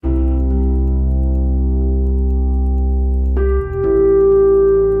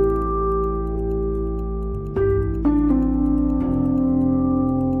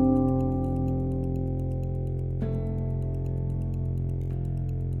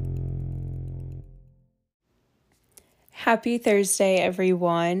Happy Thursday,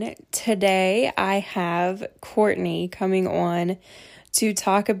 everyone. Today I have Courtney coming on to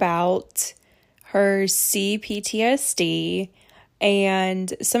talk about her CPTSD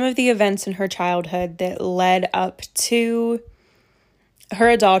and some of the events in her childhood that led up to her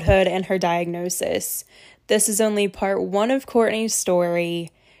adulthood and her diagnosis. This is only part one of Courtney's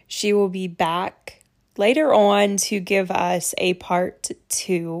story. She will be back later on to give us a part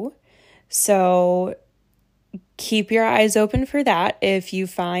two. So keep your eyes open for that if you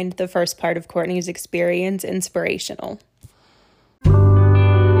find the first part of Courtney's experience inspirational.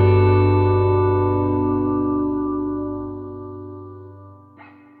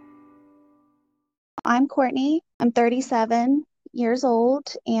 I'm Courtney. I'm 37 years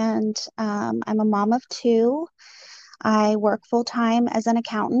old and I'm a mom of two. I work full time as an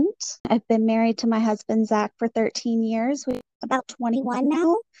accountant. I've been married to my husband, Zach, for 13 years. We're about 21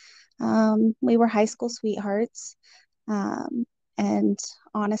 now. We were high school sweethearts. And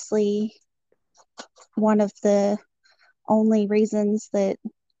honestly, one of the only reasons that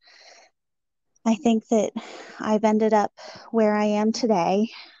I think that I've ended up where I am today,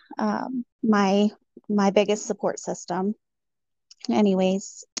 my biggest support system.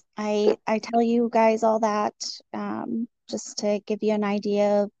 Anyways, I tell you guys all that just to give you an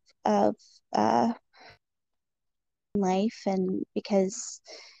idea of life, and because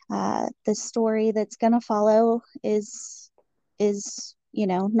the story that's going to follow is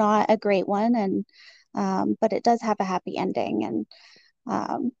not a great one, and but it does have a happy ending, and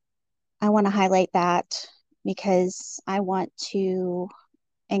I want to highlight that because I want to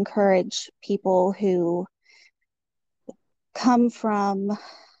encourage people who come from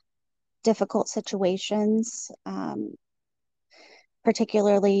difficult situations,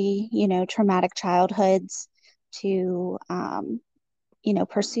 particularly, traumatic childhoods, to,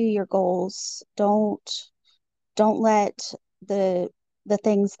 pursue your goals. Don't let the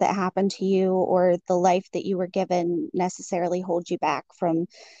things that happen to you or the life that you were given necessarily hold you back from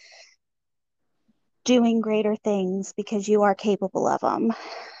doing greater things, because you are capable of them.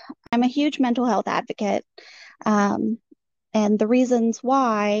 I'm a huge mental health advocate. And the reasons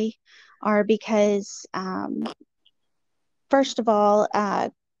why are because, first of all,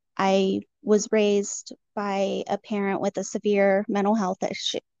 I was raised by a parent with a severe mental health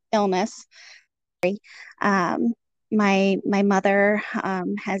illness. My mother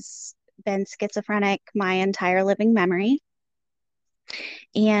has been schizophrenic my entire living memory.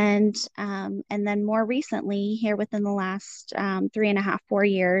 And then more recently, here within the last 3.5, 4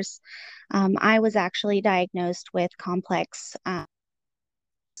 years, I was actually diagnosed with complex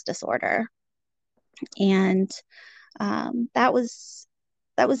disorder. And that was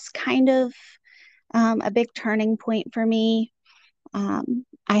kind of a big turning point for me. I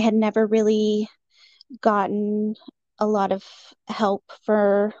had never really gotten a lot of help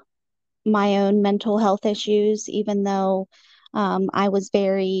for my own mental health issues, even though I was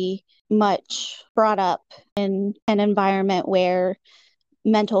very much brought up in an environment where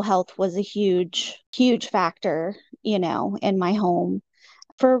mental health was a huge, huge factor, in my home.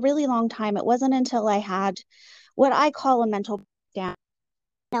 For a really long time, it wasn't until I had what I call a mental breakdown.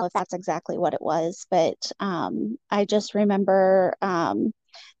 I don't know if that's exactly what it was, but I just remember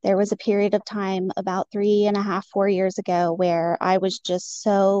there was a period of time about 3.5, 4 years ago where I was just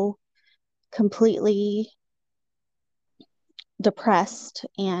so completely depressed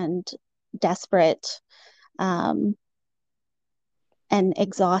and desperate, and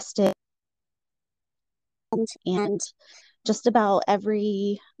exhausted, and just about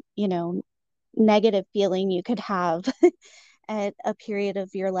every, negative feeling you could have at a period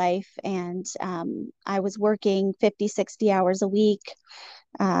of your life. And I was working 50, 60 hours a week.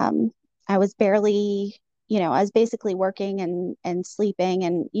 I was barely, I was basically working and sleeping,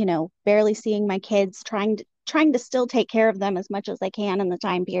 and, barely seeing my kids, trying to still take care of them as much as I can in the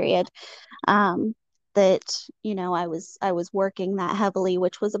time period that, I was working that heavily,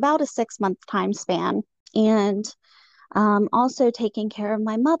 which was about a 6-month time span. And also taking care of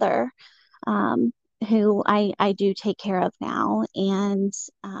my mother, who I do take care of now. And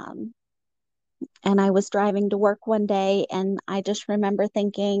I was driving to work one day, and I just remember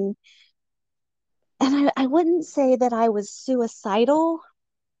thinking, and I wouldn't say that I was suicidal,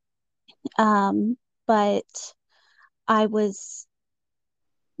 but I was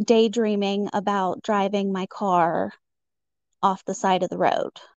daydreaming about driving my car off the side of the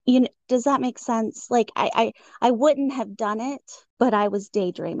road. Does that make sense? Like I wouldn't have done it, but I was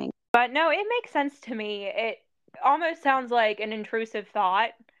daydreaming. But no, it makes sense to me. It almost sounds like an intrusive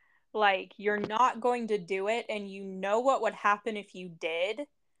thought. Like you're not going to do it and you know what would happen if you did,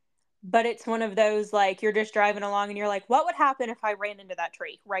 but it's one of those, like, you're just driving along and you're like, what would happen if I ran into that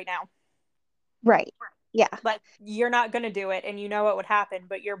tree right now? Right. Yeah. Like, you're not going to do it and you know what would happen,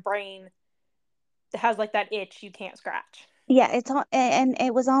 but your brain has like that itch you can't scratch. Yeah, it's all, and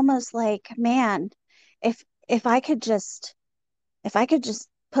it was almost like, man, if if I could just if I could just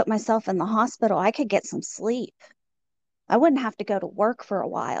put myself in the hospital, I could get some sleep. I wouldn't have to go to work for a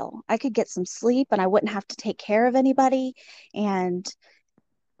while. I could get some sleep and I wouldn't have to take care of anybody. And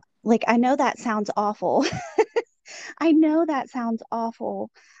like, I know that sounds awful. I know that sounds awful.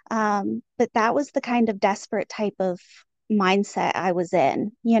 But that was the kind of desperate type of mindset I was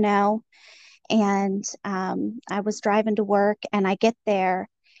in, you know? And I was driving to work and I get there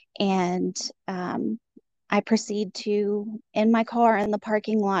and I proceed to, in my car in the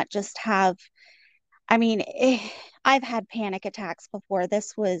parking lot, just have, I mean, I've had panic attacks before.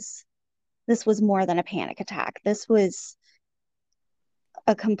 This was more than a panic attack. This was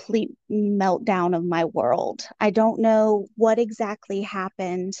a complete meltdown of my world. I don't know what exactly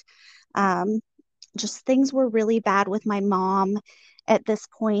happened. Um, just things were really bad with my mom at this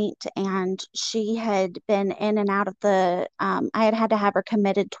point, and she had been in and out of I had had to have her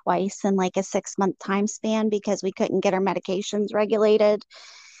committed twice in like a 6 month time span because we couldn't get her medications regulated.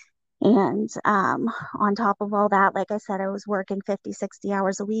 And on top of all that, like I said, I was working 50, 60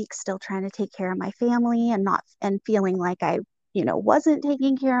 hours a week, still trying to take care of my family and not, and feeling like I, wasn't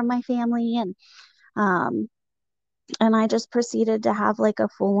taking care of my family. Um, and I just proceeded to have like a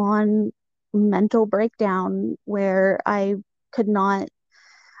full on mental breakdown where could not,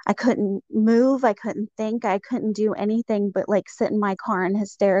 I couldn't move, I couldn't think, I couldn't do anything but like sit in my car and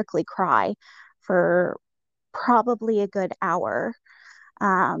hysterically cry for probably a good hour.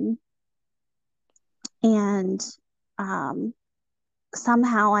 Um, and um,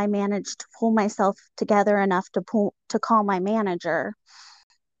 somehow I managed to pull myself together enough to call my manager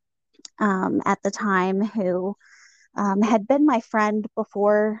at the time, who had been my friend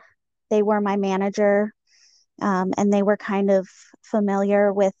before they were my manager, and they were kind of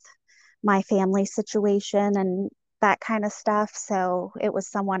familiar with my family situation and that kind of stuff. So it was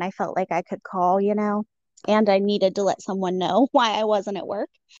someone I felt like I could call. And I needed to let someone know why I wasn't at work.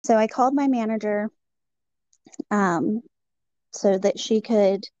 So I called my manager, um, so that she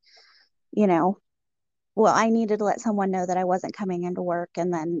could, you know, well, I needed to let someone know that I wasn't coming into work.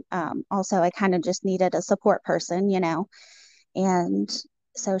 And then also, I kind of just needed a support person. And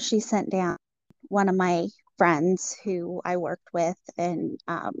so she sent down one of my friends who I worked with, and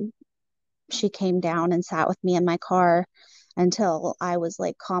she came down and sat with me in my car until I was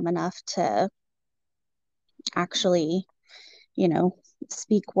like calm enough to actually, you know,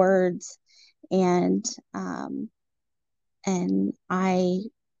 speak words. And I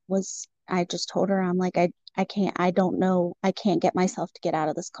just told her, I'm like, I can't, I don't know, I can't get myself to get out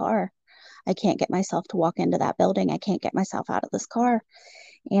of this car. I can't get myself to walk into that building. I can't get myself out of this car.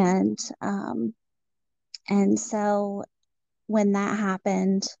 And so when that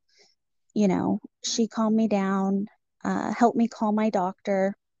happened, she calmed me down, helped me call my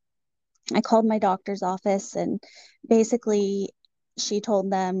doctor. I called my doctor's office, and basically she told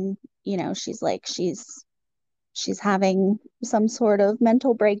them, she's like, she's having some sort of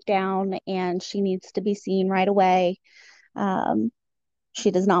mental breakdown and she needs to be seen right away. Um,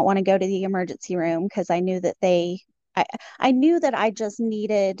 she does not want to go to the emergency room because I, I knew that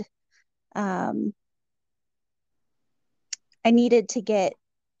um, I needed to get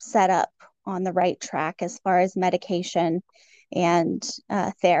set up on the right track as far as medication and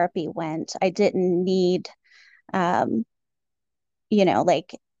therapy went. I didn't need, um,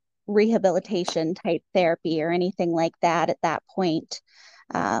 like rehabilitation type therapy or anything like that at that point.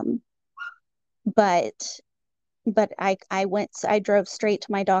 Um, but I drove straight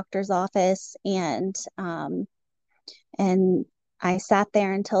to my doctor's office, and I sat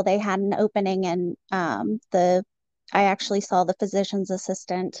there until they had an opening, and I actually saw the physician's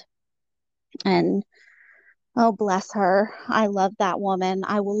assistant. And oh, bless her. I love that woman.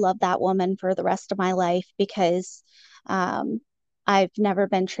 I will love that woman for the rest of my life because um, I've never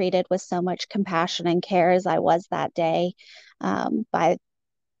been treated with so much compassion and care as I was that day, by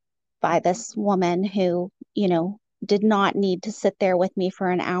this woman who, did not need to sit there with me for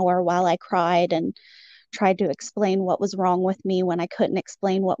an hour while I cried and tried to explain what was wrong with me when I couldn't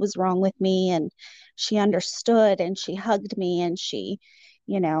explain what was wrong with me. And she understood and she hugged me, and she,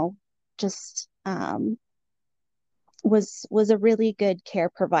 just was a really good care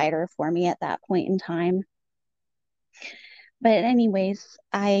provider for me at that point in time. But anyways,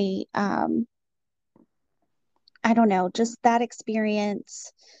 I don't know, just that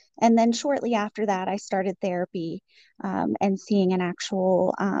experience And then shortly after that, I started therapy and seeing an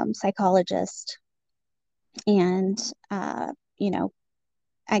actual psychologist. And, you know,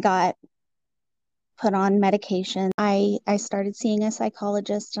 I got put on medication. I started seeing a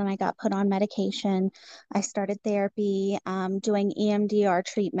psychologist and I got put on medication. I started therapy, doing EMDR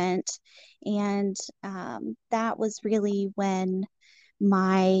treatment. And that was really when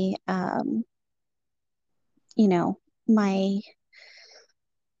my, you know, my,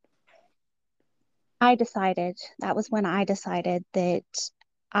 that was when I decided that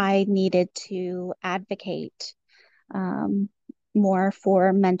I needed to advocate um, more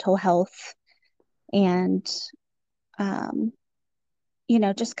for mental health and um,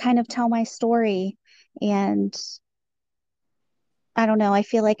 just kind of tell my story. And I don't know, I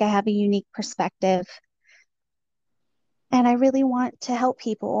feel like I have a unique perspective and I really want to help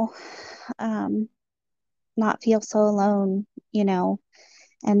people um, not feel so alone, you know,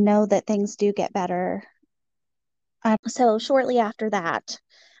 and know that things do get better. So shortly after that,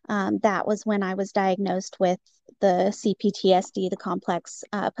 that was when I was diagnosed with the CPTSD, the complex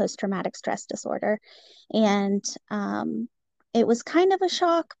post-traumatic stress disorder. And it was kind of a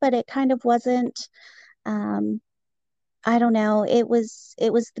shock, but it kind of wasn't. Um, I don't know. It was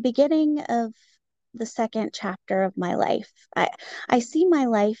the beginning of the second chapter of my life. I see my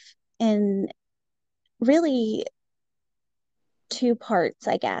life in really two parts,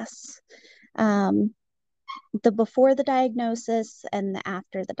 I guess. Um, the before the diagnosis and the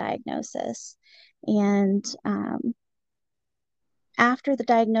after the diagnosis. And after the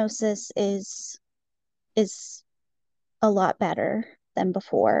diagnosis is a lot better than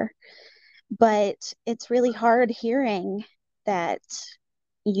before, but it's really hard hearing that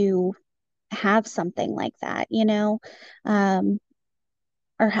you have something like that, um,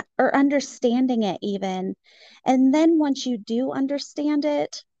 or understanding it even. And then once you do understand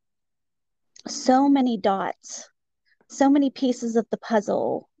it, so many dots, so many pieces of the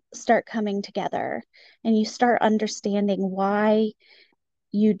puzzle start coming together, and you start understanding why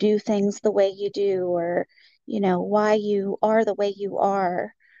you do things the way you do, or why you are the way you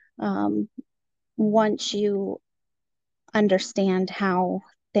are, um, once you understand how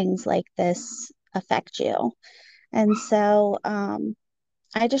things like this affect you. And so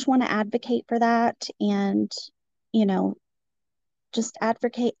I just want to advocate for that, and you know just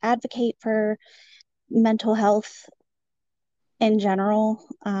advocate for mental health in general,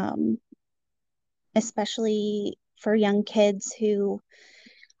 especially for young kids who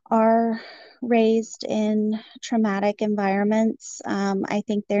are raised in traumatic environments. I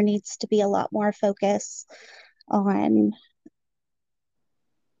think there needs to be a lot more focus on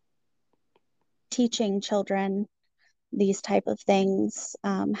teaching children these type of things,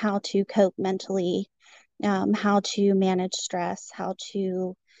 how to cope mentally, how to manage stress,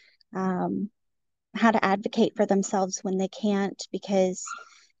 um, how to advocate for themselves when they can't, because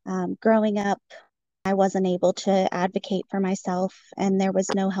growing up, I wasn't able to advocate for myself and there was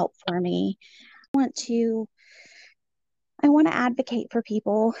no help for me. Want to I want to advocate for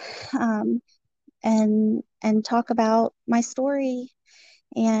people, um, and talk about my story,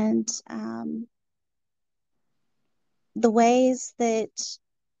 and the ways that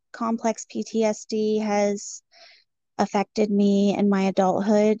complex PTSD has affected me in my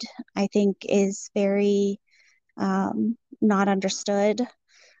adulthood. I think is very not understood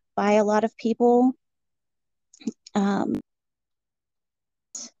by a lot of people. Um,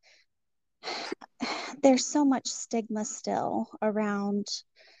 there's so much stigma still around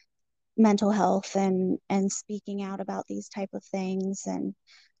mental health and speaking out about these type of things. And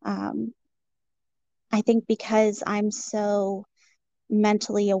um, I think because I'm so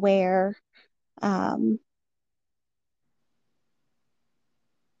mentally aware, um,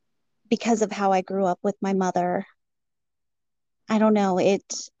 because of how I grew up with my mother, I don't know, it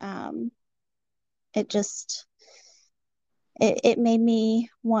just it made me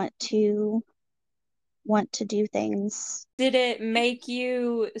want to do things. Did it make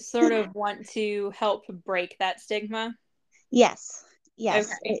you sort of want to help break that stigma? Yes,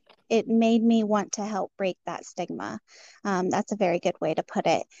 yes, Okay. it made me want to help break that stigma. That's a very good way to put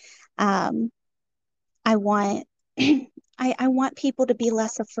it. Um, I want I want people to be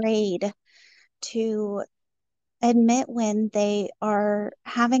less afraid to admit when they are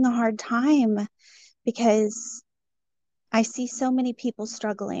having a hard time, because I see so many people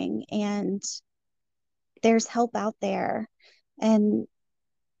struggling and there's help out there, and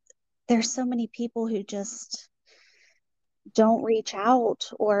there's so many people who just don't reach out,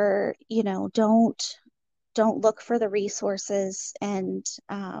 or don't look for the resources, and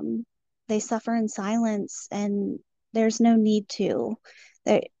they suffer in silence, and there's no need to.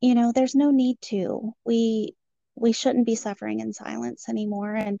 there's no need to. We shouldn't be suffering in silence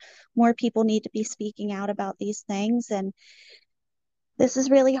anymore, and more people need to be speaking out about these things. And this is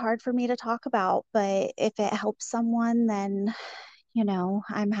really hard for me to talk about, but if it helps someone, then,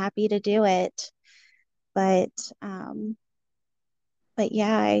 I'm happy to do it. But um, but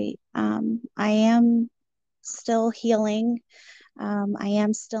yeah, I am still healing. I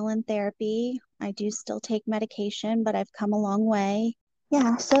am still in therapy. I do still take medication, but I've come a long way.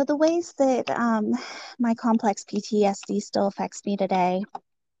 Yeah, so the ways that my complex PTSD still affects me today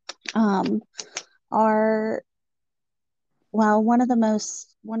um, are, well, one of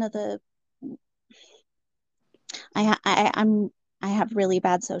the, I have really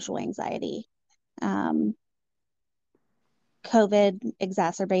bad social anxiety. Um, COVID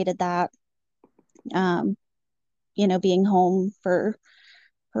exacerbated that. Um, being home for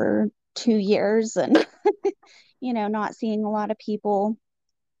 2 years and not seeing a lot of people.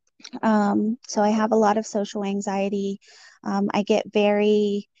 So I have a lot of social anxiety. I get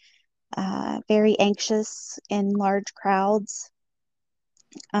very anxious in large crowds,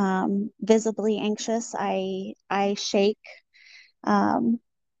 visibly anxious. I shake um,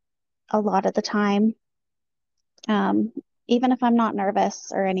 a lot of the time. Um, Even if I'm not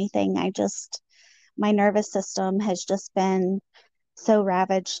nervous or anything, my nervous system has just been so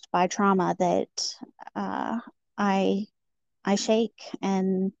ravaged by trauma that uh, I I shake.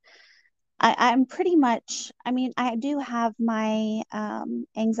 And I'm pretty much, I mean, I do have my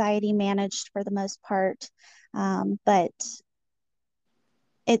anxiety managed for the most part, but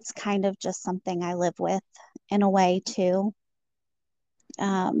it's kind of just something I live with in a way too.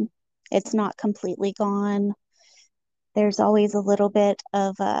 Um, it's not completely gone. There's always a little bit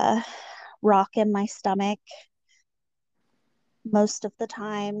of a rock in my stomach most of the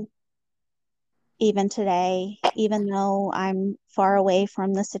time, even today, even though I'm far away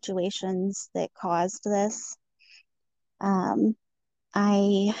from the situations that caused this. Um,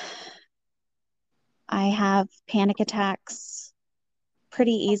 I I have panic attacks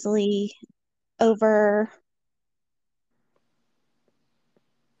pretty easily over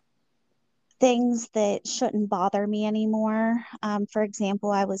things that shouldn't bother me anymore. For example,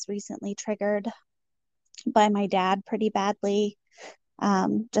 I was recently triggered by my dad pretty badly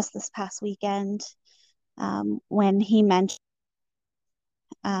just this past weekend when he mentioned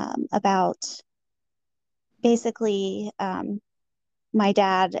about basically my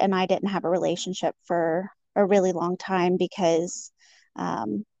dad and I didn't have a relationship for a really long time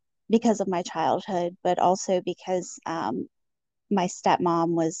um, because of my childhood, but also because my stepmom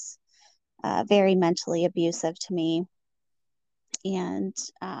was very mentally abusive to me and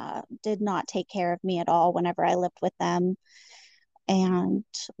did not take care of me at all whenever I lived with them and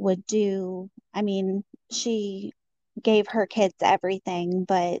would do, I mean, she gave her kids everything,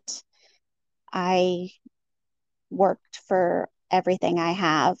 but I worked for everything I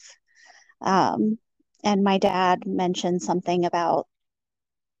have. Um, and my dad mentioned something about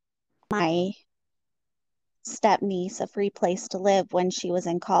my step niece a free place to live when she was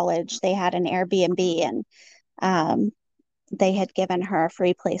in college. They had an Airbnb and um, they had given her a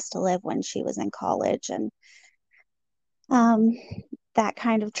free place to live when she was in college. And um, that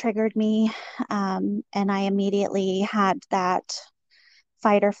kind of triggered me. And I immediately had that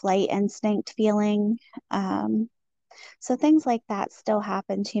fight or flight instinct feeling. Um, so things like that still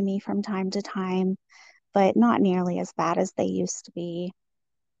happen to me from time to time, but not nearly as bad as they used to be.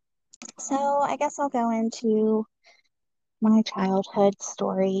 So I guess I'll go into my childhood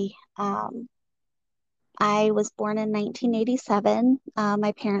story. I was born in 1987.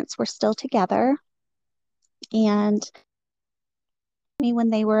 My parents were still together, and me when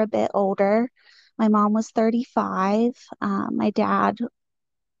they were a bit older. My mom was 35. My dad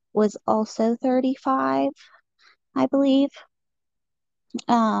was also 35, I believe.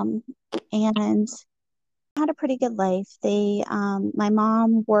 Um, and had a pretty good life. My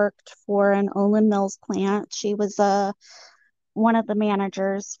mom worked for an Olin Mills plant. She was one of the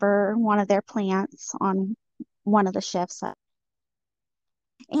managers for one of their plants on one of the shifts.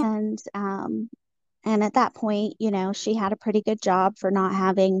 And and at that point, she had a pretty good job for not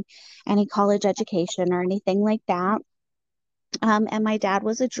having any college education or anything like that. And my dad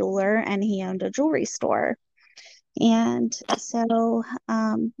was a jeweler and he owned a jewelry store. And so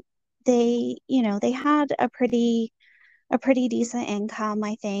they had a pretty decent income,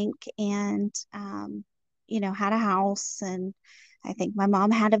 I think, and had a house, and I think my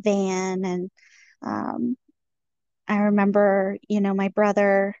mom had a van. And um, I remember,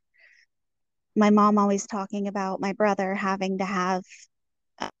 my mom always talking about my brother having to have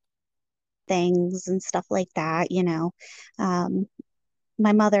things and stuff like that. Um,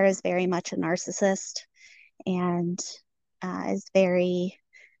 my mother is very much a narcissist and is very,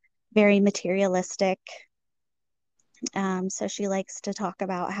 very materialistic. So she likes to talk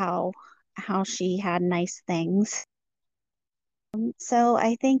about how she had nice things. So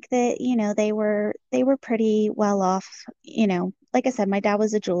I think that, they were pretty well off. Like I said, my dad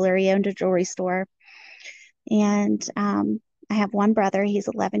was a jeweler. He owned a jewelry store. And I have one brother. He's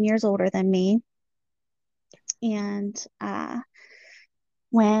 11 years older than me. And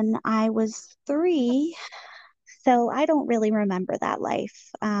when I was 3, so I don't really remember that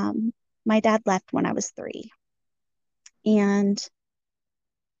life. My dad left when I was 3. And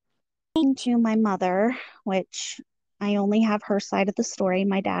to my mother, which I only have her side of the story.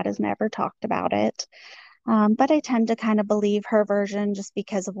 My dad has never talked about it. But I tend to kind of believe her version just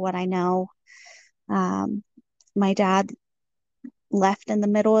because of what I know. Um, my dad left in the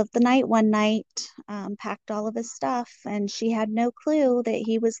middle of the night one night, packed all of his stuff, and she had no clue that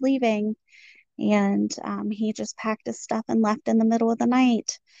he was leaving. And he just packed his stuff and left in the middle of the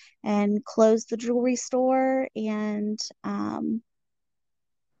night and closed the jewelry store and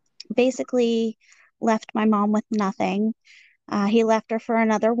basically left my mom with nothing. He left her for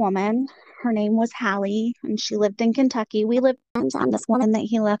another woman. Her name was Hallie, and she lived in Kentucky. We lived on this woman that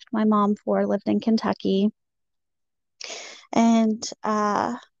he left my mom for lived in Kentucky. And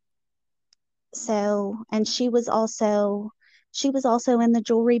and she was also in the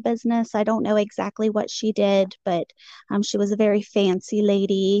jewelry business. I don't know exactly what she did, but she was a very fancy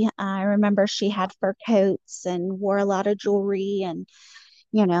lady. I remember she had fur coats and wore a lot of jewelry and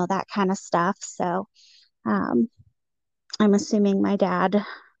that kind of stuff. So um, I'm assuming my dad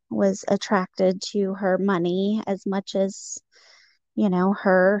was attracted to her money as much as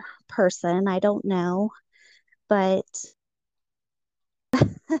her person. I don't know, but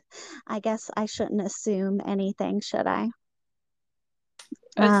I guess I shouldn't assume anything, should I?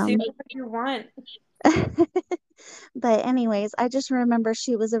 Assume Um, what you want. but anyways, I just remember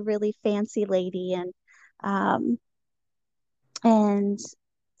she was a really fancy lady um and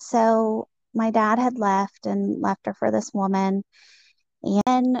so my dad had left her for this woman,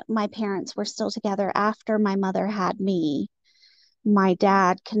 and my parents were still together after my mother had me. My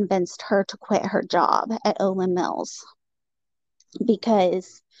dad convinced her to quit her job at Olin Mills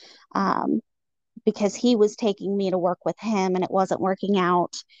because um because he was taking me to work with him and it wasn't working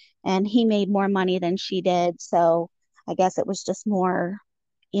out, and he made more money than she did. So I guess it was just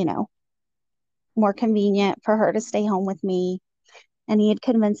you know, more convenient for her to stay home with me. And he had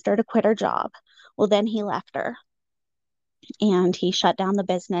convinced her to quit her job. Well, then he left her and he shut down the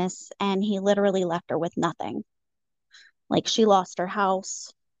business and he literally left her with nothing. Like she lost her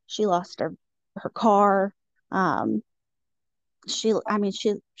house, she lost her car. Um, she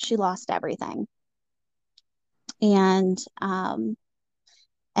lost everything. And and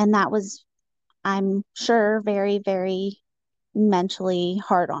that was, I'm sure, very, very mentally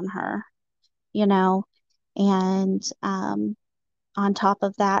hard on her, you know. And on top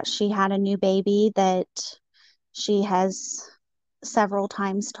of that, she had a new baby that she has several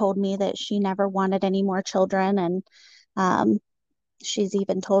times told me that she never wanted any more children. And um, she's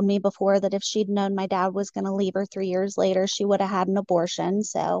even told me before that if she'd known my dad was going to leave her 3 years later, she would have had an abortion.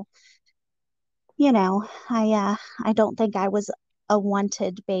 So, I don't think I was a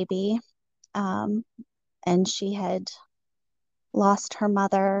wanted baby. Um, and she had lost her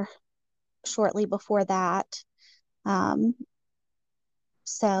mother shortly before that. Um,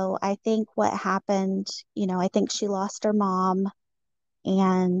 so I think what happened, I think she lost her mom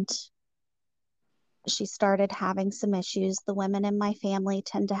and she started having some issues. The women in my family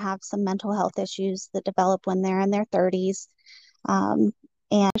tend to have some mental health issues that develop when they're in their 30s. Um,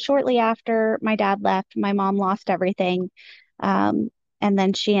 and shortly after my dad left, my mom lost everything. Um, and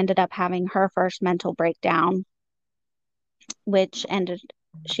then she ended up having her first mental breakdown, which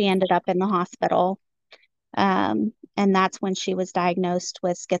she ended up in the hospital. And that's when she was diagnosed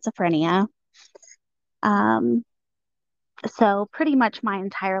with schizophrenia. Um, so pretty much my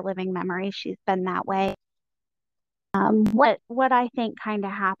entire living memory, she's been that way. What I think kind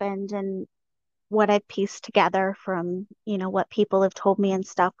of happened and what I've pieced together from, what people have told me and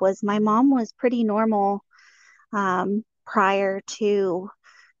stuff was my mom was pretty normal prior to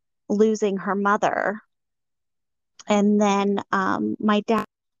losing her mother. And then my dad,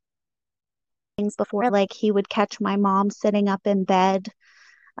 things before, like he would catch my mom sitting up in bed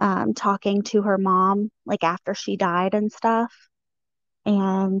talking to her mom, like after she died and stuff.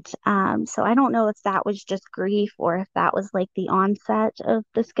 And so I don't know if that was just grief or if that was like the onset of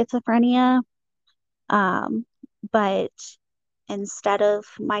the schizophrenia. Um, but instead of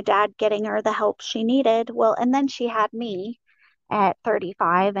my dad getting her the help she needed, well, and then she had me. at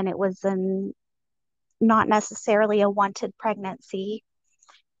 35, and it was not necessarily a wanted pregnancy.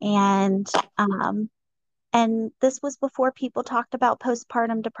 And um, and this was before people talked about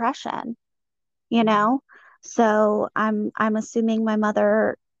postpartum depression, you know? So I'm assuming my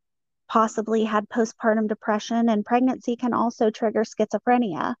mother possibly had postpartum depression, and pregnancy can also trigger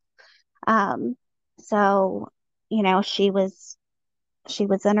schizophrenia. Um, so, she was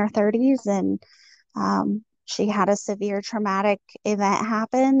in her 30s, and she had a severe traumatic event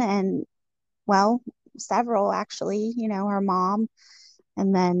happen, and well, several actually, her mom,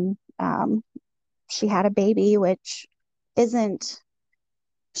 and then she had a baby, which isn't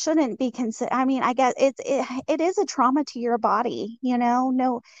shouldn't be considered. I mean, I guess it is a trauma to your body,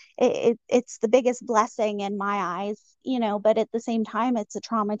 no, it's the biggest blessing in my eyes, but at the same time it's a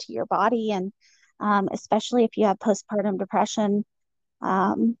trauma to your body. And especially if you have postpartum depression,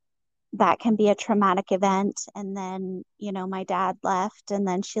 um, that can be a traumatic event. And then, my dad left, and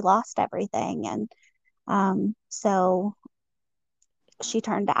then she lost everything. And so she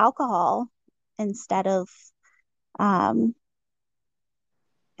turned to alcohol instead of um,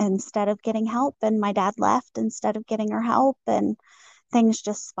 getting help. And my dad left instead of getting her help, and things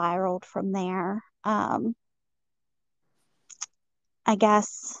just spiraled from there. I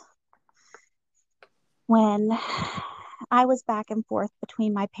guess when I was back and forth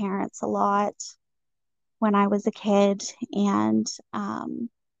between my parents a lot when I was a kid, and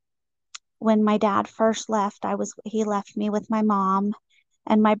when my dad first left, he left me with my mom,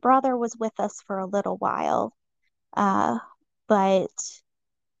 and my brother was with us for a little while. Uh, but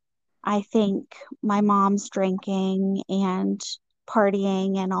I think my mom's drinking and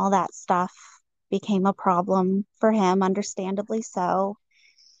partying and all that stuff became a problem for him, understandably so.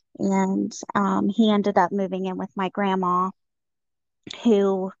 And he ended up moving in with my grandma,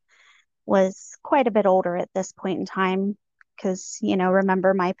 who was quite a bit older at this point in time. Because,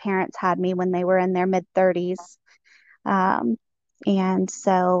 remember, my parents had me when they were in their mid 30s. Um, and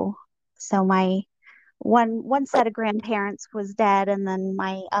so my one set of grandparents was dead, and then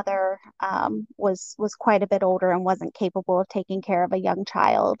my other was quite a bit older and wasn't capable of taking care of a young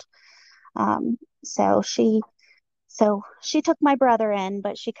child. Um, so she took my brother in,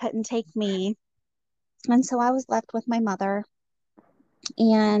 but she couldn't take me, and so I was left with my mother.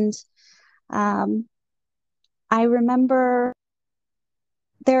 And um, I remember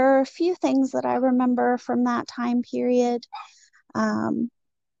there are a few things that I remember from that time period, um,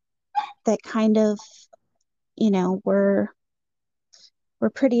 that kind of, were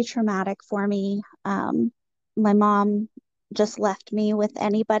pretty traumatic for me. My mom just left me with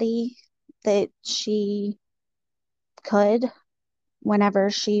anybody that she could whenever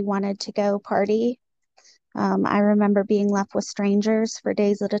she wanted to go party. I remember being left with strangers for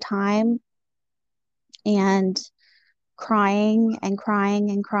days at a time, and crying and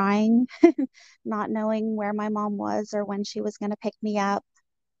crying and crying, not knowing where my mom was or when she was going to pick me up.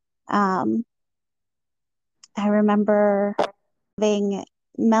 Um, I remember having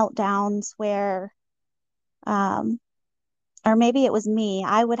meltdowns where, um, or maybe it was me,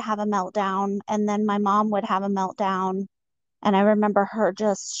 I would have a meltdown, and then my mom would have a meltdown. And I remember her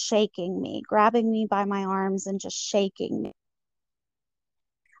just shaking me, grabbing me by my arms and just shaking me,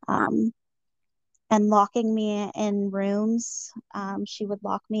 um, and locking me in rooms. She would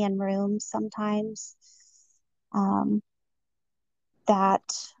lock me in rooms sometimes. Um, that,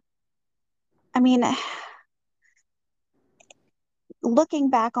 I mean, looking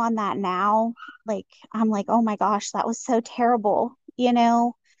back on that now, like, I'm like, oh my gosh, that was so terrible.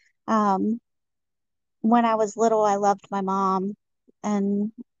 Um, when I was little, I loved my mom,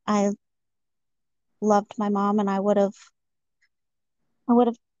 and I loved my mom, and I would have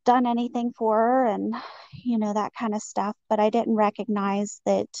done anything for her, and that kind of stuff. But I didn't recognize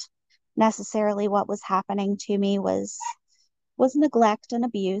that necessarily what was happening to me was neglect and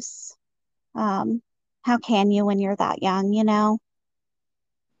abuse. Um, how can you when you're that young?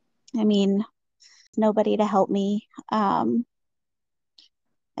 I mean, nobody to help me.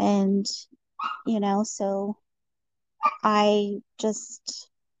 And so I just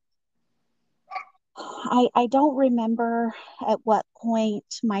I don't remember at what point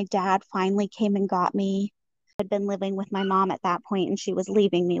my dad finally came and got me. I'd been living with my mom at that point, and she was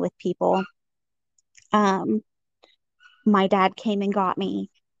leaving me with people. Um, my dad came and got me,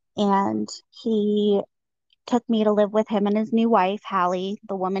 and he took me to live with him and his new wife, Hallie,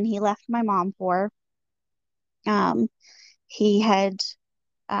 the woman he left my mom for. Um, he had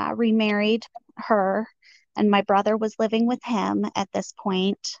remarried her, and my brother was living with him at this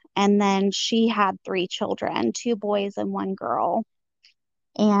point. And then she had three children, two boys and one girl.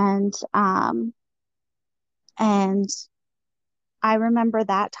 And and I remember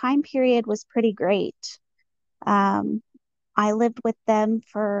that time period was pretty great. Um, I lived with them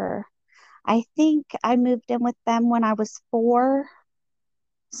for, I think I moved in with them when I was 4.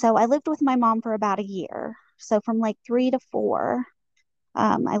 So I lived with my mom for about a year. So from like 3 to 4,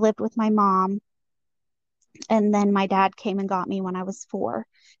 I lived with my mom. And then my dad came and got me when I was 4.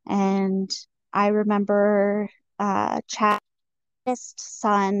 And I remember Chad's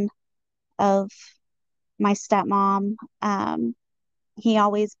son of my stepmom. He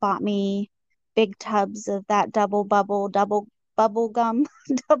always bought me big tubs of that double bubble gum, bubble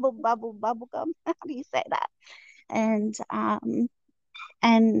gum. How do you say that? And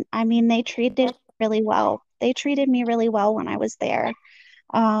I mean, they treated me really well. They treated me really well when I was there.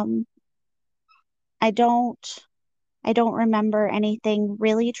 Um, I don't I don't remember anything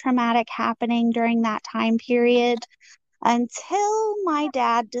really traumatic happening during that time period until my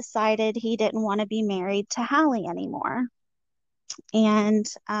dad decided he didn't want to be married to Hallie anymore. And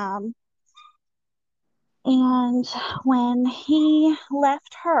and when he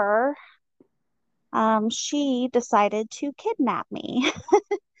left her, she decided to kidnap me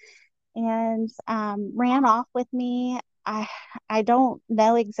and ran off with me. I don't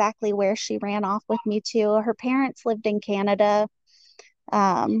know exactly where she ran off with me to. Her parents lived in Canada,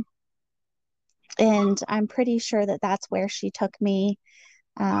 um, and I'm pretty sure that that's where she took me.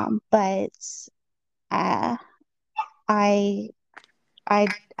 But uh, I I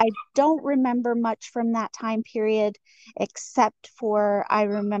don't remember much from that time period, except for I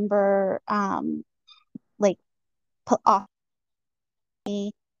remember like put off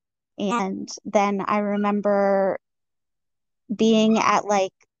me, and then I remember being at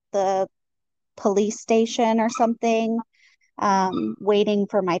like the police station or something, waiting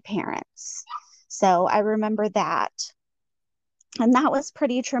for my parents. So I remember that. And that was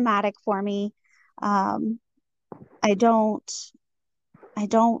pretty traumatic for me. Um, I don't I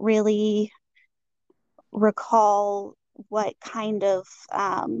don't really recall what kind of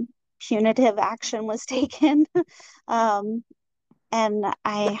punitive action was taken. um, and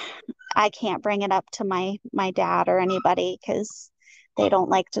I can't bring it up to my dad or anybody because they don't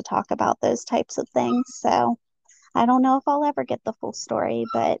like to talk about those types of things. So I don't know if I'll ever get the full story,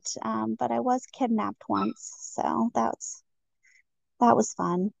 but I was kidnapped once, so that was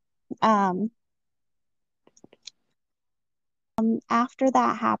fun. Um, After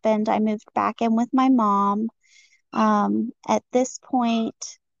that happened, I moved back in with my mom. At this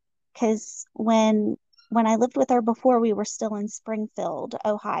point, because when I lived with her before, we were still in Springfield,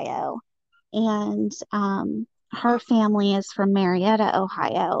 Ohio, and her family is from Marietta,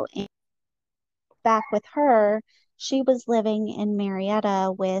 Ohio. And back with her, she was living in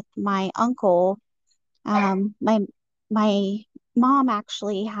Marietta with my uncle. My mom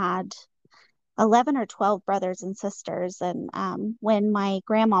actually had 11 or 12 brothers and sisters, and when my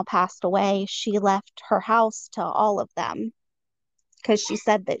grandma passed away, she left her house to all of them because she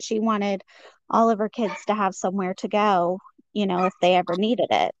said that she wanted all of her kids to have somewhere to go, if they ever needed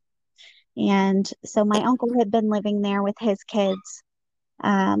it. And so my uncle had been living there with his kids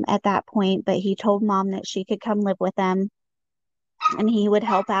at that point, but he told mom that she could come live with them and he would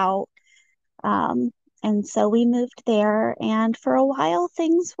help out. Um, and so we moved there, and for a while,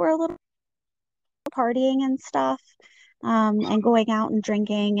 things were a little partying and stuff, and going out and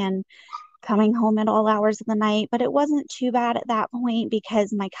drinking and coming home at all hours of the night. But it wasn't too bad at that point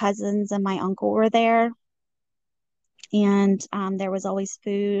because my cousins and my uncle were there, and there was always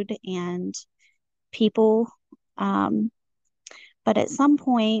food and people. Um, but at some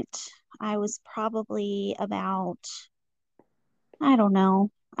point, I was probably about, I don't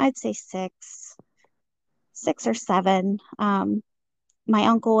know, I'd say 6 or 7. My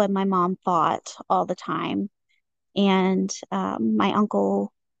uncle and my mom fought all the time, and my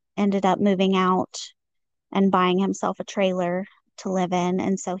uncle ended up moving out and buying himself a trailer to live in.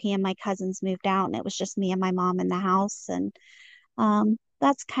 And so he and my cousins moved out, and it was just me and my mom in the house. And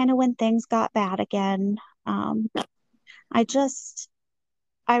that's kind of when things got bad again. Um, I just,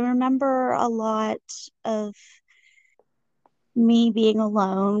 I remember a lot of me being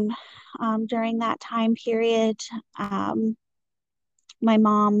alone during that time period. Um, my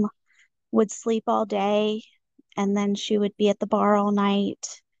mom would sleep all day, and then she would be at the bar all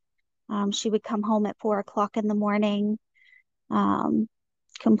night. She would come home at 4 o'clock in the morning, um,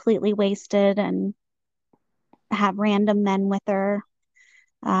 completely wasted, and have random men with her,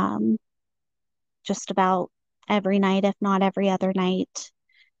 um, just about every night, if not every other night.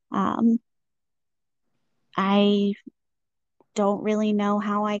 Um, I don't really know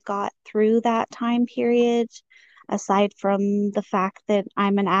how I got through that time period, aside from the fact that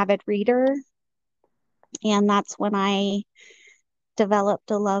I'm an avid reader. And that's when I developed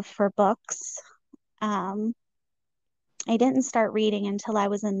a love for books. Um, I didn't start reading until I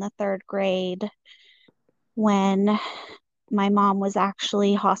was in the third grade when my mom was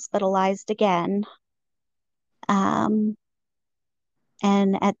actually hospitalized again. Um,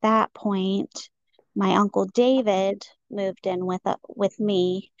 and at that point, my uncle David moved in with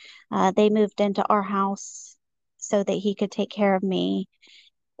me. They moved into our house so that he could take care of me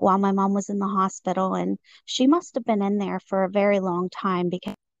while my mom was in the hospital. And she must have been in there for a very long time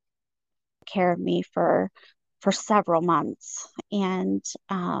because she took care of me for several months. And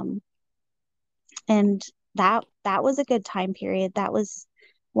that was a good time period. That was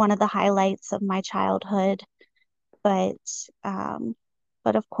one of the highlights of my childhood. But um,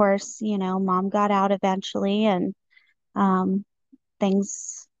 but of course, mom got out eventually, and um,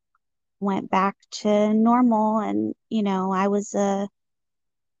 things went back to normal. And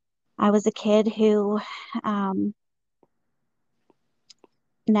I was a kid who um,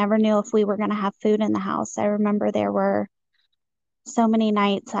 never knew if we were going to have food in the house. I remember there were so many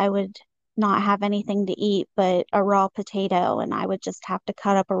nights I would not have anything to eat but a raw potato, and I would just have to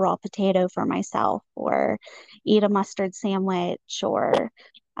cut up a raw potato for myself or eat a mustard sandwich or,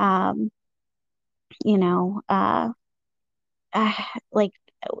 um, you know, like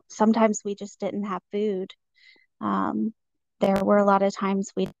sometimes we just didn't have food. Um, there were a lot of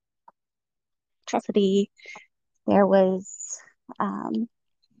times we electricity. There was um,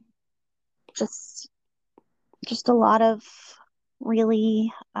 just just a lot of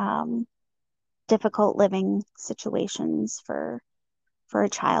really difficult living situations for a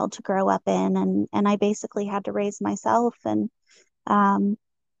child to grow up in, and I basically had to raise myself. And um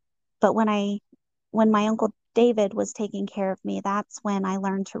but when my uncle David was taking care of me, that's when I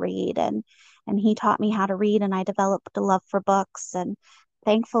learned to read, and he taught me how to read, and I developed a love for books. And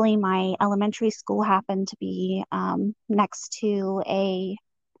thankfully my elementary school happened to be next to a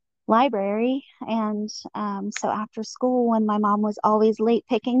library. And so after school, when my mom was always late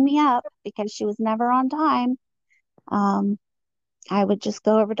picking me up because she was never on time, um, I would just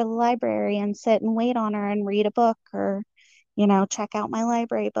go over to the library and sit and wait on her and read a book, or, check out my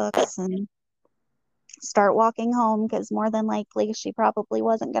library books and start walking home because more than likely she probably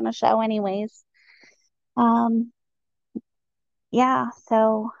wasn't going to show anyways. Um, yeah,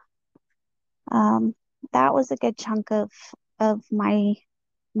 so um, that was a good chunk of my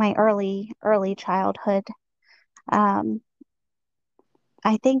early childhood. Um,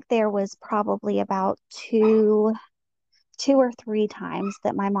 I think there was probably about two or three times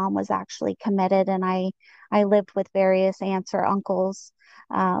that my mom was actually committed, and I lived with various aunts or uncles.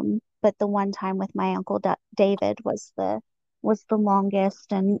 But the one time with my uncle David was the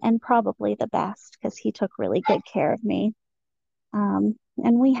longest, and probably the best because he took really good care of me. And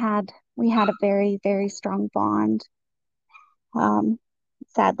we had a very, very strong bond. Um,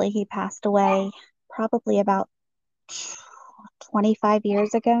 Sadly, he passed away probably about 25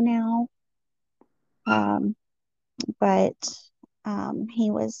 years ago now. Um, but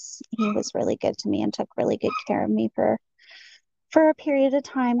he was really good to me and took really good care of me for a period of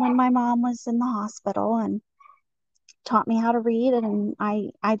time when my mom was in the hospital, and taught me how to read. And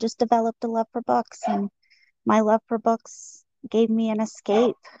I just developed a love for books, and my love for books gave me an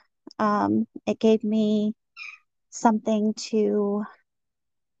escape. It gave me something to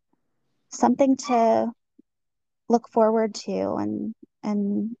something to look forward to,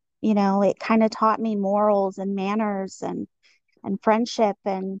 and it kind of taught me morals and manners and friendship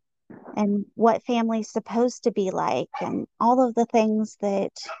and what family's supposed to be like, and all of the things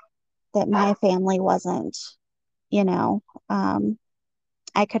that my family wasn't. you know um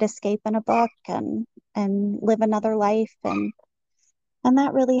I could escape in a book and live another life, and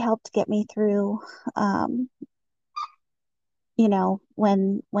that really helped get me through, um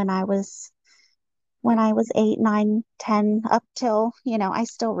when I was 8, 9, 10, up till, I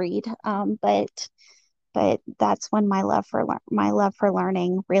still read. But that's when my love for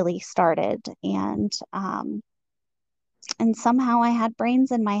learning really started. And somehow I had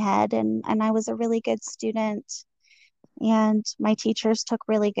brains in my head, and I was a really good student, and my teachers took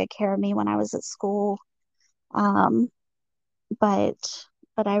really good care of me when I was at school. Um, but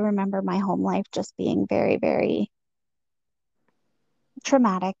but I remember my home life just being very, very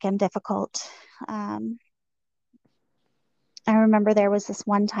traumatic and difficult. Um, I remember there was this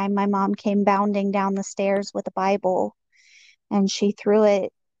one time my mom came bounding down the stairs with a Bible, and she threw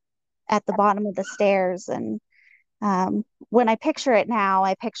it at the bottom of the stairs. And when I picture it now,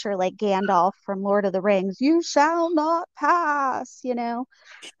 I picture like Gandalf from Lord of the Rings, you shall not pass.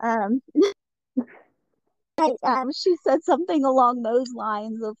 Um, She said something along those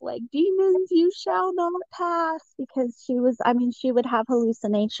lines of like, demons, you shall not pass, because she would have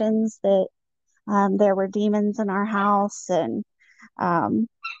hallucinations that there were demons in our house, and um,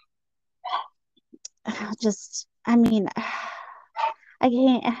 just, I can't,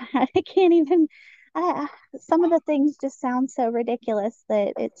 I can't even, I, some of the things just sound so ridiculous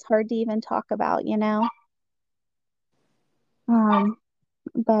that it's hard to even talk about, you know? Um,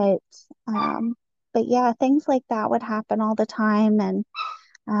 but, um, but yeah, things like that would happen all the time. And,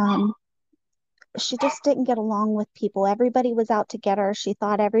 um, she just didn't get along with people. Everybody was out to get her. She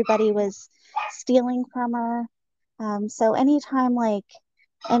thought everybody was stealing from her. So anytime like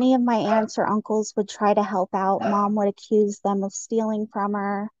any of my aunts or uncles would try to help out, mom would accuse them of stealing from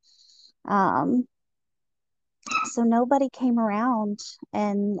her. Um, so nobody came around,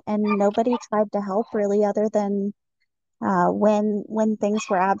 and nobody tried to help really, other than when things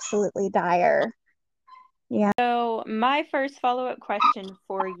were absolutely dire. Yeah. So, my first follow-up question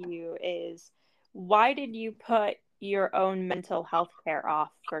for you is why did you put your own mental health care off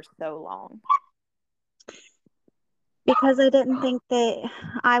for so long? Because I didn't think that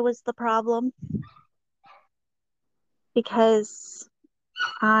I was the problem, because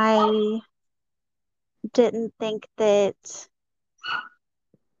I didn't think that,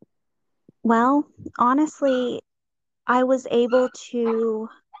 well, honestly, I was able to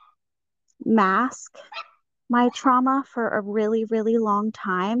mask my trauma for a really, really long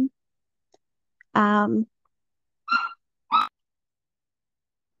time. Um,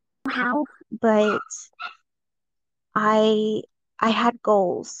 how? But I I had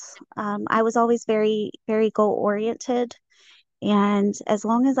goals. I was always very, very goal oriented. And as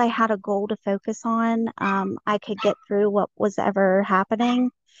long as I had a goal to focus on, I could get through what was ever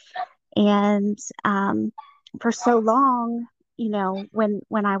happening. And for so long,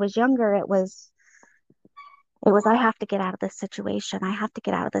 when I was younger, it was I have to get out of this situation. I have to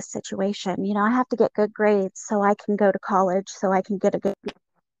get out of this situation. I have to get good grades so I can go to college, so I can get a good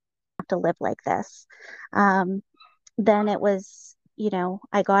have to live like this. Um, then it was,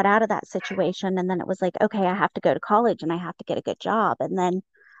 I got out of that situation, and then it was like, okay, I have to go to college and I have to get a good job. And then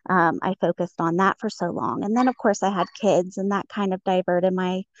I focused on that for so long. And then, of course, I had kids, and that kind of diverted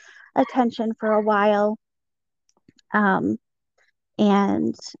my attention for a while. Um,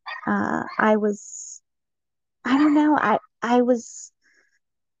 and I don't know,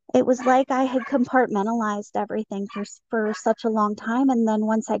 it was like I had compartmentalized everything for such a long time. And then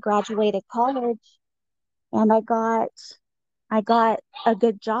once I graduated college and I got a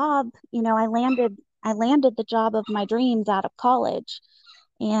good job. I landed the job of my dreams out of college.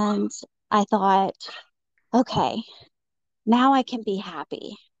 And I thought, okay, now I can be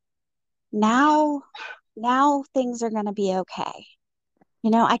happy. Now now things are going to be okay.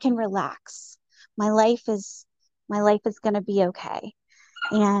 I can relax. My life is my life is going to be okay.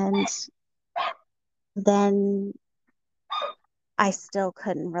 And then I still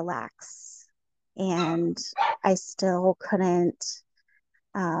couldn't relax. And I still couldn't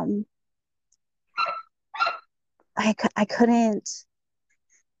um I couldn't.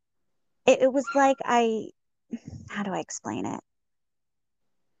 It was like how do I explain it?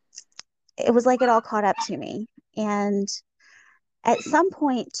 It was like it all caught up to me. And at some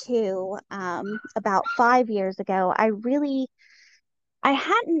point too, about 5 years ago, I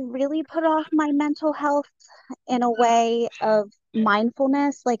hadn't really put off my mental health in a way of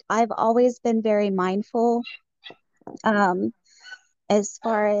mindfulness. Like, I've always been very mindful. Um, as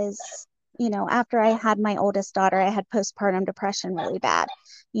far as, after I had my oldest daughter, I had postpartum depression really bad.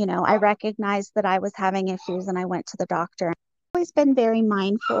 I recognized that I was having issues, and I went to the doctor. I've always been very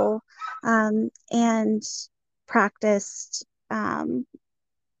mindful, and practiced.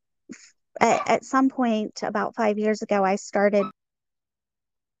 At some point about 5 years ago, I started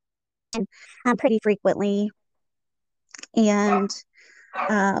pretty frequently. And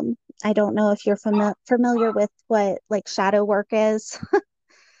I don't know if you're familiar with what like shadow work is.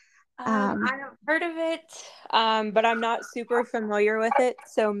 Um, I've heard of it, but I'm not super familiar with it.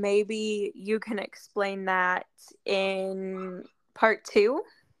 So maybe you can explain that in part two.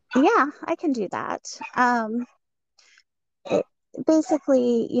 yeah, I can do that. It,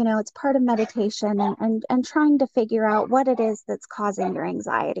 Basically, it's part of meditation, and trying to figure out what it is that's causing your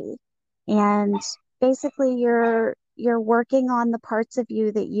anxiety. And basically, you're working on the parts of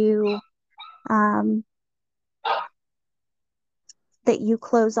you um, that you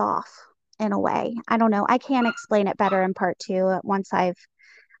close off in a way. I don't know. I can't explain it better in part two once I've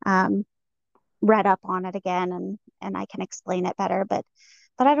um, read up on it again, and I can explain it better. But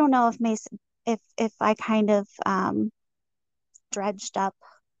I don't know if Mason, if I kind of dredged up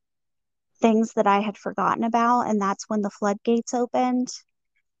things that I had forgotten about, and that's when the floodgates opened.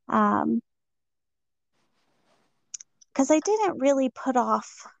 Um, because I didn't really put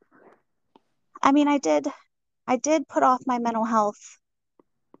off, I mean, I did put off my mental health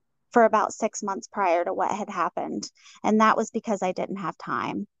for about 6 months prior to what had happened. And that was because I didn't have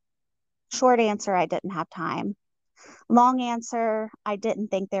time. Short answer, I didn't have time. Long answer, I didn't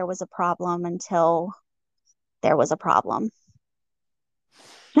think there was a problem until there was a problem.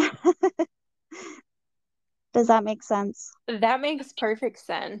 Does that make sense? That makes perfect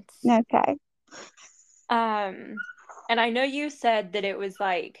sense. Okay. Um, and I know you said that it was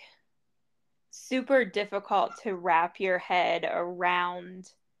like super difficult to wrap your head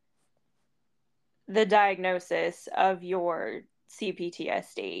around the diagnosis of your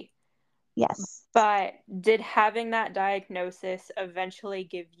CPTSD. Yes. But did having that diagnosis eventually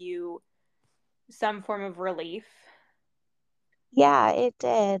give you some form of relief? Yeah, it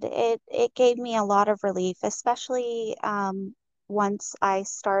did. It gave me a lot of relief, especially once I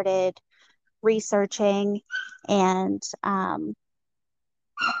started researching and and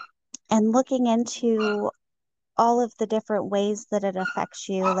looking into all of the different ways that it affects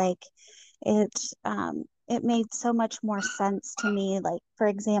you. Like it it made so much more sense to me. Like for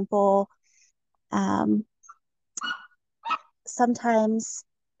example, um, sometimes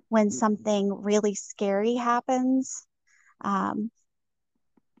when something really scary happens, um,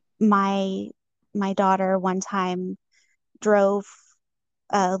 my my daughter one time drove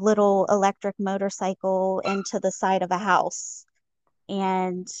a little electric motorcycle into the side of a house.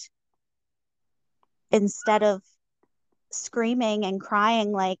 And instead of screaming and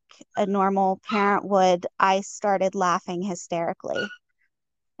crying like a normal parent would, I started laughing hysterically.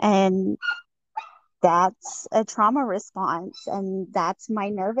 And that's a trauma response, and that's my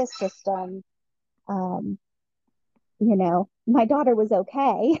nervous system. Um, my daughter was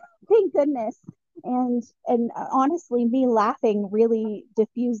okay, thank goodness. And honestly, me laughing really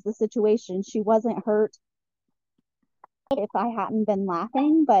diffused the situation. She wasn't hurt if I hadn't been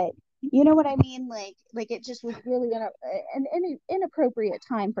laughing, but you know what I mean? Like it just was really an inappropriate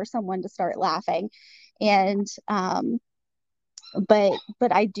time for someone to start laughing. And but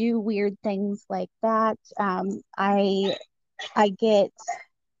I do weird things like that. I get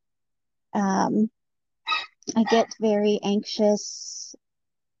um I get very anxious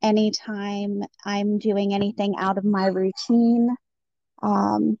anytime I'm doing anything out of my routine.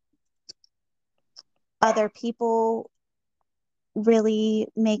 Um, Other people really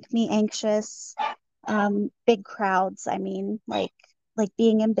make me anxious. Big crowds, I mean, like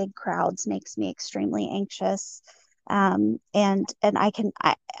being in big crowds makes me extremely anxious. And I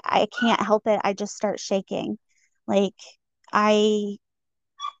can't help it. I just start shaking. Like I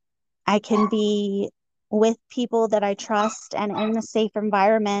I can be with people that I trust and in a safe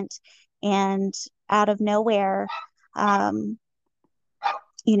environment, and out of nowhere, um,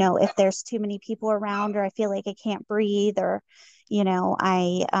 if there's too many people around, or I feel like I can't breathe, or you know,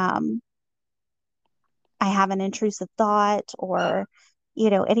 I um I have an intrusive thought, or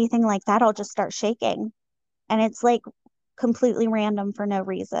anything like that, I'll just start shaking. And it's like completely random for no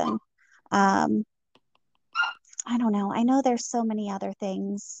reason. Um, I don't know. I know there's so many other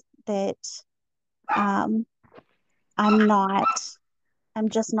things that um, I'm not, I'm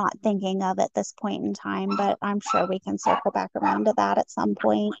just not thinking of at this point in time, but I'm sure we can circle back around to that at some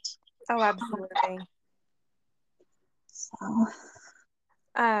point. Oh, absolutely. So,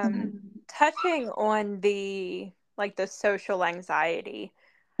 Um, Touching on the social anxiety,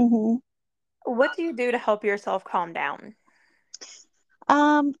 mhm. what do you do to help yourself calm down?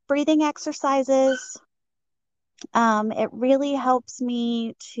 Breathing exercises. It really helps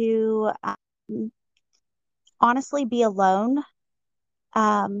me to honestly be alone.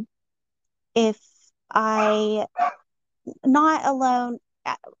 Um, if I not alone,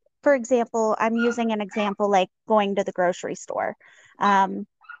 uh, for example, I'm using an example like going to the grocery store. Um,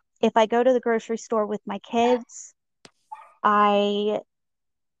 if I go to the grocery store with my kids, I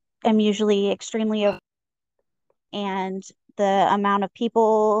am usually extremely and the amount of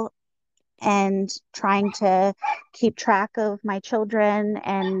people and trying to keep track of my children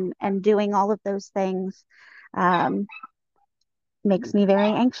and doing all of those things um, makes me very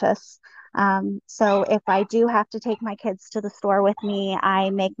anxious. So if I do have to take my kids to the store with me, I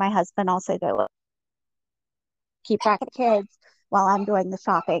make my husband also go keep track of the kids while I'm doing the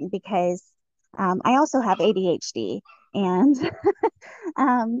shopping, because I also have ADHD, and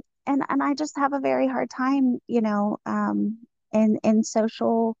and I just have a very hard time, in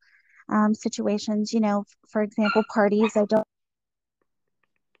social situations. For example, parties. I don't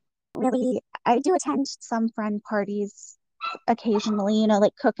really. I do attend some friend parties occasionally,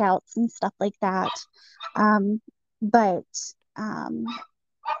 like cookouts and stuff like that. Um, but um,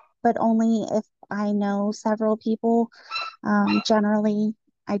 but only if I know several people. Generally,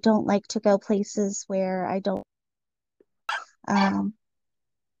 I don't like to go places where I don't. Um,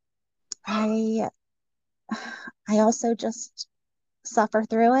 I I also just suffer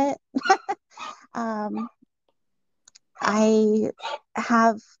through it. Um, I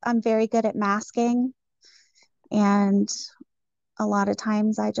I'm very good at masking, and a lot of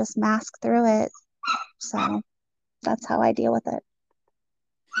times I just mask through it. So that's how I deal with it.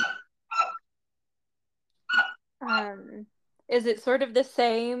 Um, is it sort of the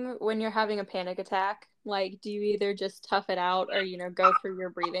same when you're having a panic attack? Like, do you either just tough it out or, go through your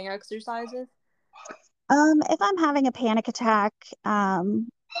breathing exercises? If I'm having a panic attack,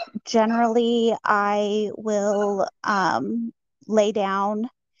 generally I will lay down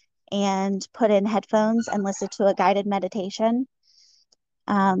and put in headphones and listen to a guided meditation.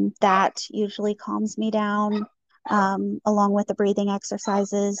 That usually calms me down, along with the breathing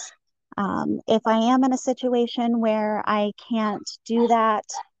exercises. If I am in a situation where I can't do that,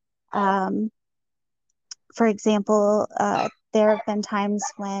 um, for example, there have been times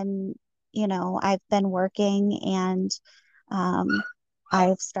when, I've been working and um,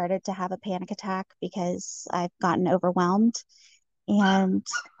 I've started to have a panic attack because I've gotten overwhelmed. And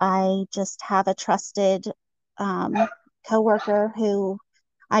I just have a trusted um, coworker who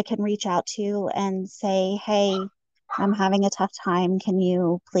I can reach out to and say, hey, I'm having a tough time. Can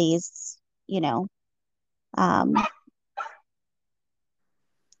you please, you know, um,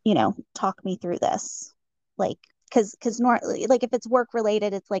 talk me through this? Like, because normally, like, if it's work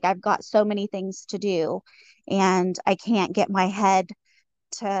related, it's like I've got so many things to do and I can't get my head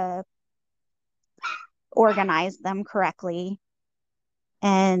to organize them correctly.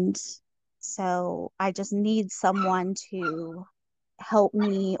 And so I just need someone to help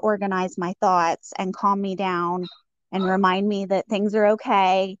me organize my thoughts and calm me down and remind me that things are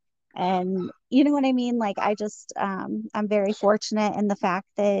okay. And you know what I mean? Like I'm very fortunate in the fact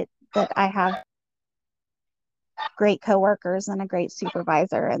that I have great coworkers and a great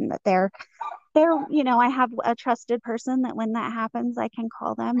supervisor and that I have a trusted person that when that happens, I can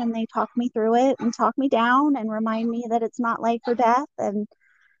call them and they talk me through it and talk me down and remind me that it's not life or death. And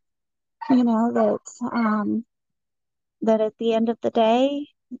that at the end of the day,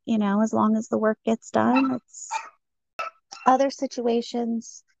 as long as the work gets done, it's other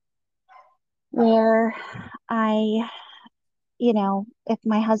situations where I, if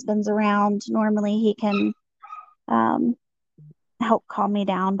my husband's around, normally he can um, help calm me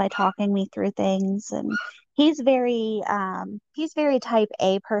down by talking me through things. And he's very type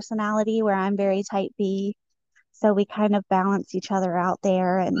A personality where I'm very type B. So we kind of balance each other out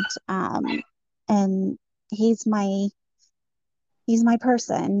there. And he's my he's my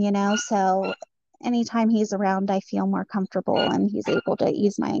person, so anytime he's around, I feel more comfortable and he's able to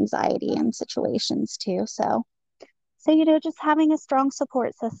ease my anxiety in situations too. So, just having a strong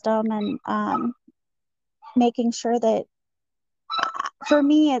support system and making sure that for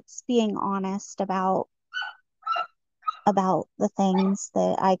me, it's being honest about the things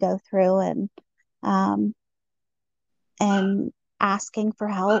that I go through um, and asking for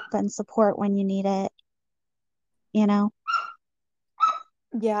help and support when you need it, you know?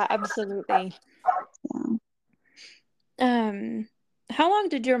 Yeah, absolutely. Yeah. Um, how long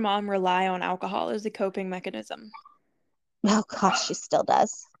did your mom rely on alcohol as a coping mechanism? Oh gosh, she still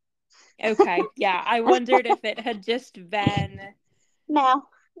does. Okay, yeah, I wondered if it had just been. No,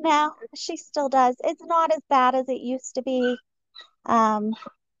 no, she still does. It's not as bad as it used to be. Um,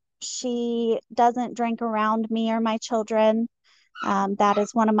 she doesn't drink around me or my children. That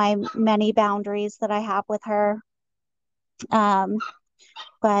is one of my many boundaries that I have with her. Um,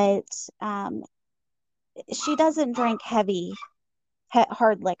 but she doesn't drink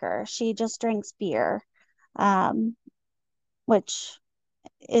hard liquor. She just drinks beer, um, which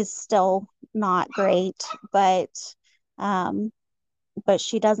is still not great, but um, but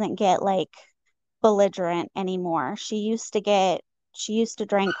she doesn't get like belligerent anymore. She used to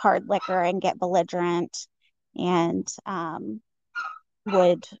drink hard liquor and get belligerent and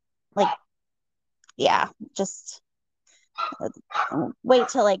would like yeah, just wait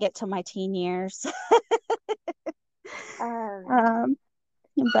till I get to my teen years. Um, um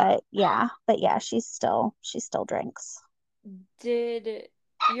but yeah, she still drinks. did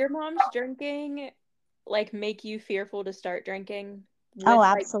your mom's drinking like make you fearful to start drinking Oh, with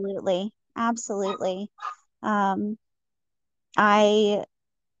like absolutely. Absolutely. Um I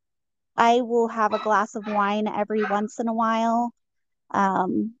I will have a glass of wine every once in a while.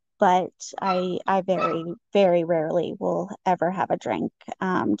 but I very, very rarely will ever have a drink,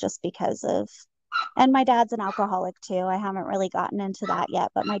 just because of, and my dad's an alcoholic too. I haven't really gotten into that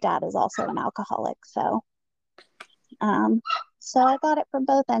yet, but my dad is also an alcoholic. Um, so I got it from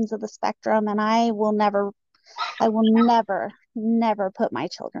both ends of the spectrum, and I will never, never put my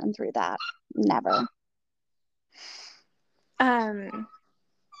children through that. Never. Um,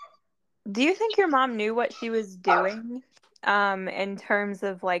 do you think your mom knew what she was doing, in terms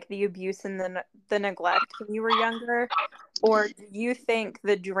of like the abuse and the neglect when you were younger? Or do you think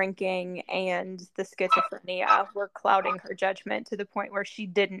the drinking and the schizophrenia were clouding her judgment to the point where she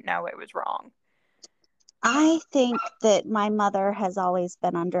didn't know it was wrong? I think that my mother has always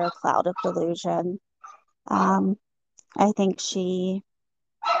been under a cloud of delusion. Um, I think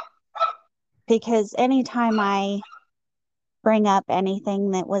because anytime I bring up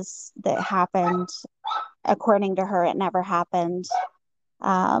anything that happened, according to her, it never happened.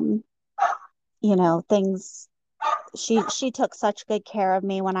 Um, things, she took such good care of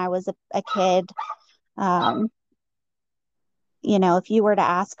me when I was a kid. Um, if you were to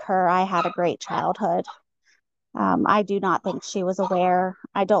ask her, I had a great childhood. I do not think she was aware.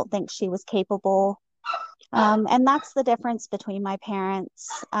 I don't think she was capable. And that's the difference between my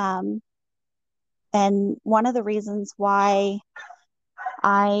parents. And one of the reasons why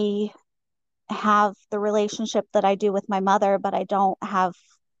I have the relationship that I do with my mother, but I don't have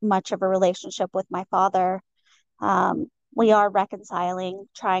much of a relationship with my father. We are reconciling,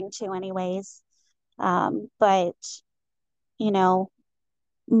 trying to, anyways. But you know,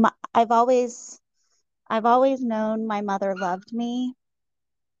 my, I've always known my mother loved me.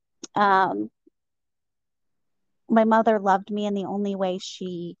 Um, my mother loved me in the only way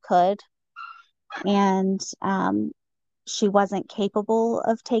she could, and she wasn't capable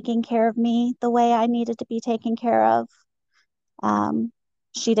of taking care of me the way I needed to be taken care of. Um,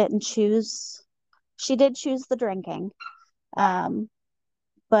 she didn't choose, she did choose the drinking. Um,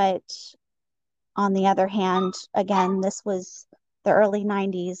 but on the other hand, again, this was the early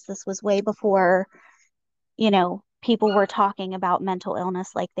 90s. This was way before, people were talking about mental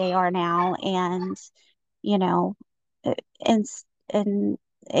illness like they are now. And, you know, and, and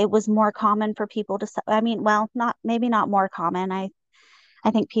it was more common for people to, I mean, well, not, maybe not more common. I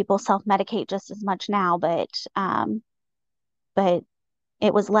think people self-medicate just as much now, but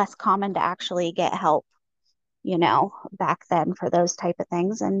it was less common to actually get help, back then for those type of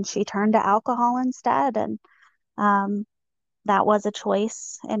things. And she turned to alcohol instead. And um, that was a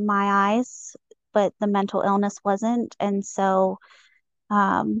choice in my eyes, but the mental illness wasn't. And so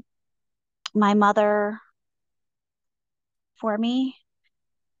um, my mother, for me,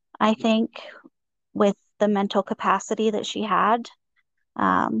 I think, with the mental capacity that she had.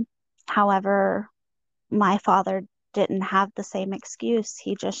 Um, However, my father didn't have the same excuse.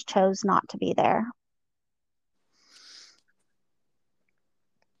 He just chose not to be there.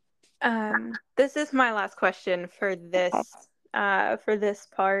 This is my last question for Okay. this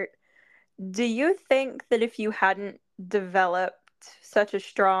part. Do you think that if you hadn't developed such a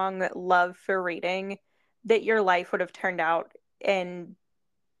strong love for reading, that your life would have turned out in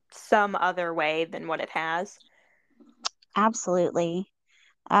some other way than what it has? Absolutely.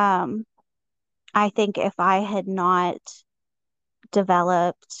 Um, I think if I had not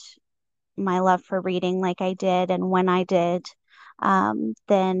developed my love for reading like I did and when I did,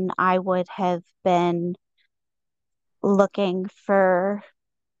 then I would have been looking for,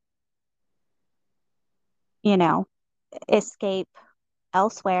 you know, escape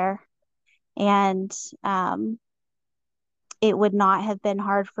elsewhere. And um, it would not have been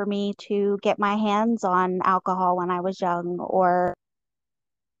hard for me to get my hands on alcohol when I was young, or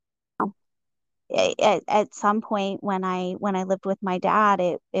at some point when I lived with my dad,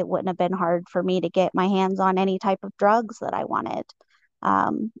 it wouldn't have been hard for me to get my hands on any type of drugs that I wanted.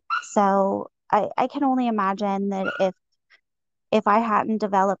 Um, so I can only imagine that if I hadn't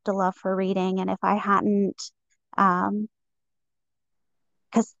developed a love for reading, and if I hadn't, um,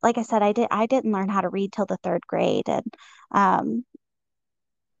 because like I said, I didn't learn how to read till the third grade, and um,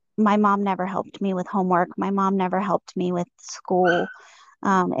 my mom never helped me with homework. My mom never helped me with school.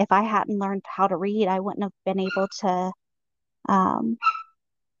 If I hadn't learned how to read, I wouldn't have been able to um,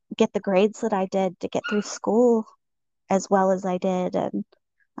 get the grades that I did to get through school as well as I did,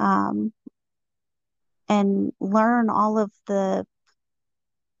 um, and learn all of the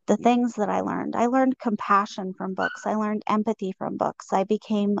things that I learned. I learned compassion from books. I learned empathy from books. I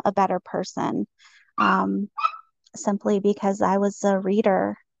became a better person, um, simply because I was a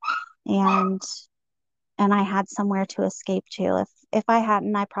reader, and I had somewhere to escape to. If I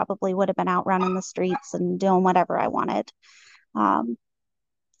hadn't, I probably would have been out running the streets and doing whatever I wanted. Um,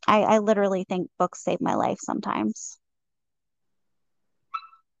 I literally think books save my life sometimes.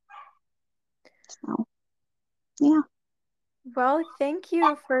 So, yeah. Well, thank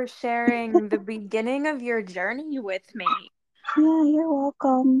you for sharing the beginning of your journey with me. Yeah, you're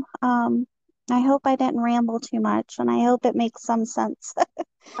welcome. I hope I didn't ramble too much, and I hope it makes some sense. It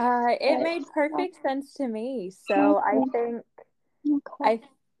But, made perfect sense to me. So okay, okay, I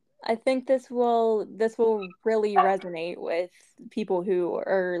I think this will really resonate with people who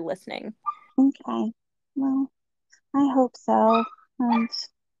are listening. okay. Well, I hope so. And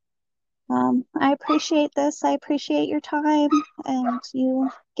I appreciate this. I appreciate your time and you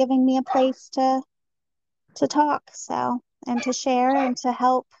giving me a place to talk. So, and to share and to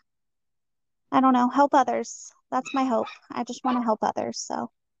help, I don't know, help others. That's my hope. I just want to help others. So,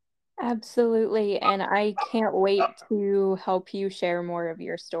 Absolutely, and I can't wait to help you share more of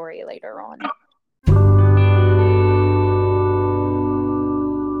your story later on.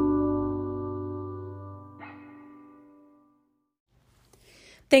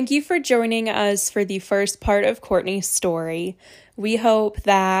 Thank you for joining us for the first part of Courtney's story. We hope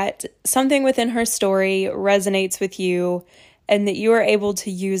that something within her story resonates with you and that you are able to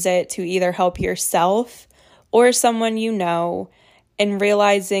use it to either help yourself or someone you know, and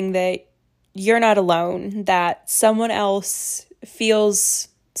realizing that you're not alone, that someone else feels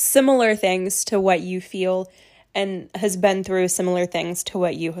similar things to what you feel and has been through similar things to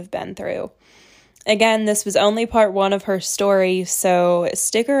what you have been through. Again, this was only part one of her story, so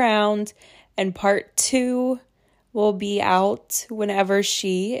stick around, and part two will be out whenever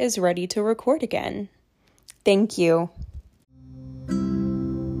she is ready to record again. Thank you.